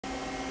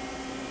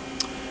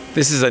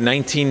This is a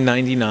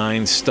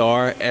 1999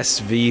 Star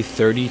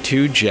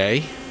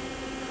SV-32J.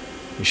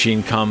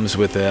 Machine comes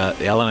with a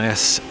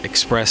L&S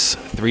Express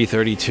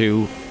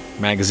 332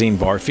 magazine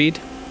bar feed,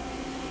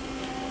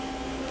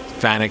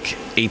 Fanuc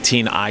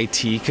 18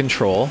 IT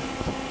control.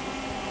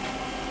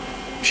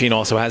 Machine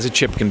also has a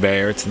chip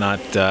conveyor. It's not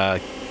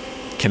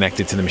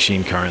connected to the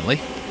machine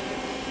currently.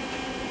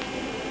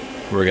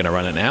 We're going to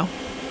run it now.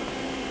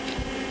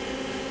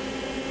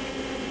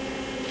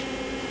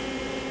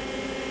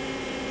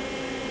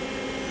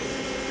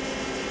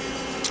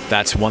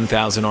 That's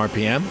 1,000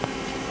 RPM.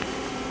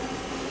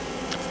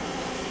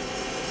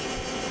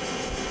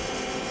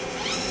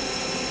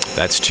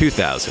 That's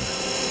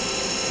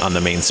 2,000 on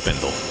the main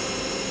spindle.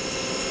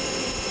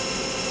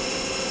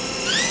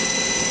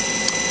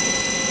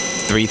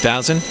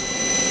 3,000.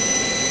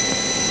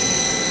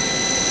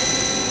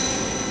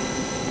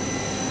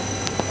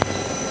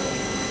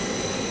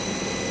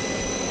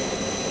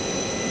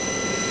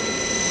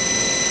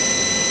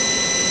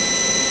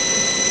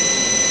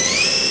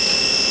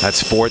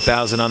 That's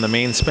 4,000 on the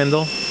main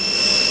spindle.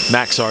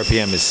 Max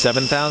RPM is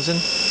 7,000.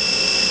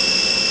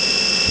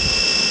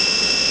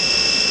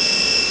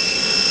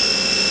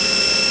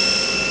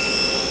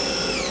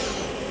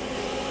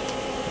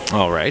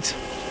 All right.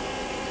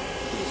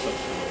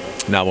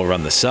 Now we'll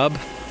run the sub.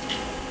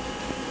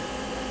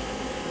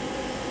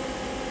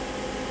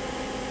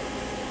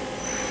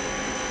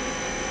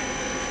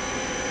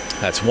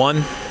 That's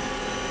 1.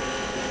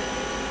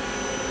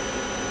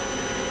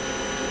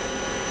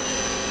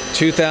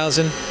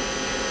 2,000.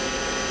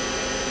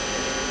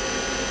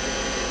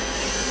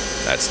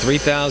 That's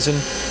 3,000.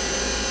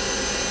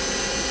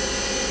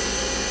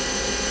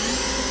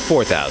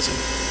 4,000.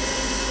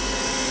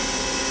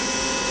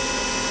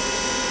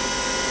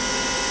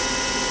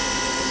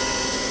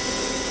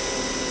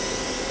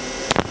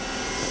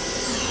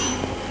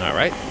 All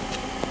right.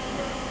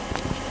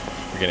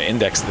 We're going to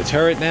index the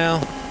turret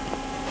now.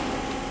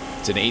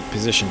 It's an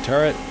 8-position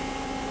turret.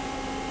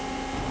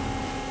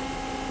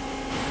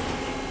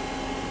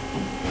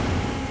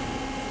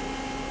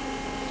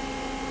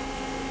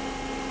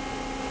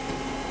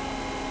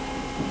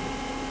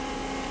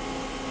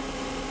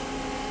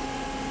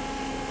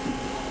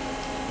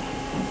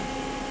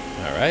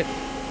 All right.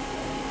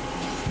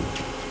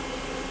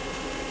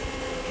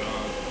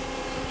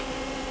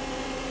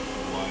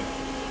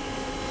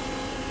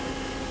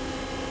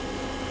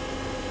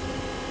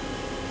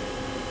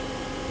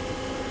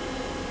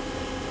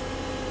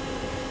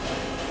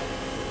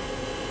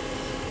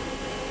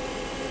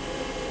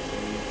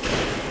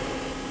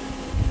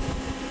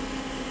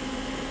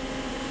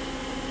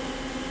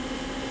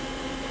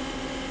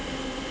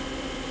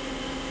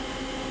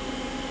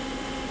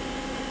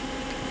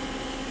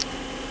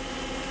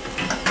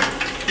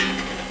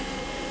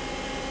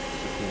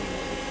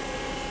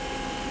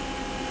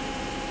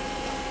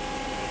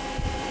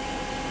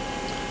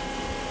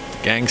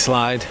 Gang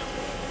slide.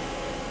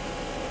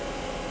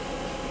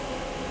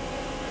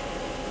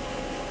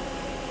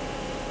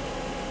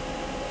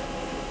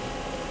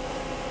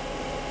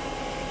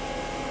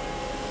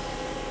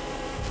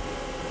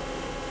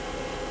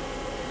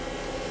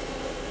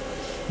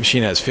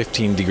 Machine has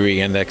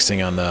 15-degree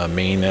indexing on the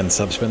main and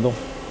sub-spindle.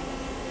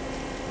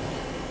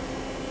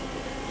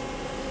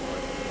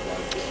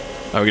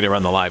 Now we're going to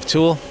run the live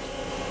tool.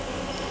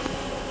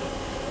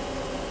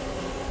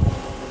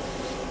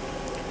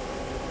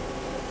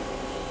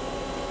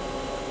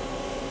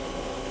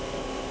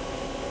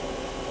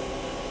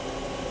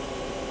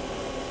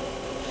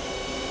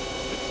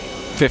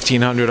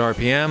 (1500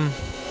 RPM).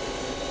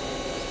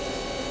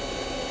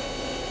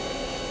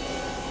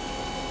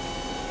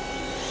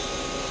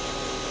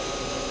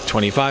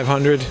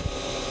 (2500).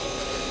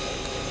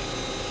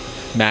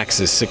 Max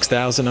is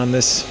 6,000 on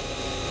this.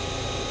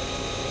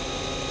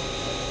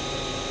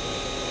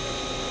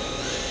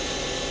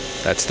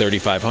 That's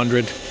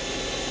 3,500.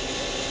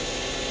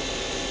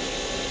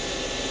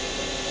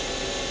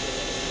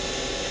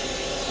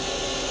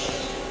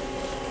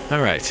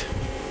 All right.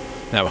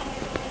 Now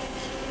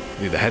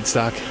do the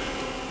headstock.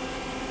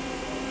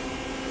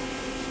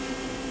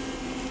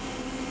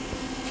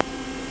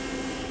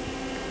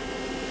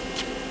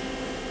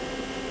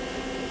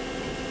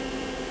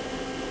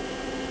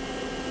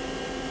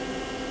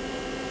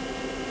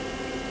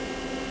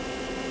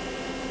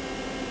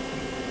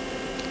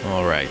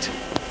 All right.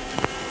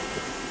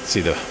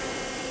 See the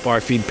bar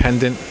feed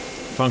pendant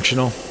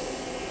functional.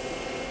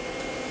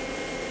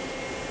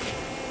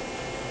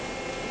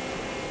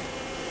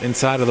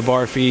 Inside of the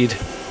bar feed.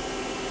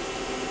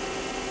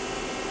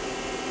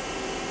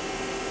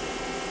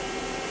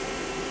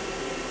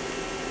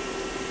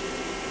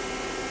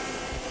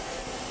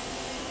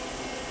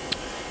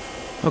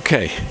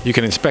 Okay, you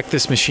can inspect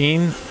this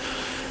machine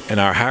in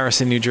our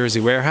Harrison, New Jersey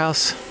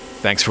warehouse.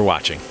 Thanks for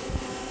watching.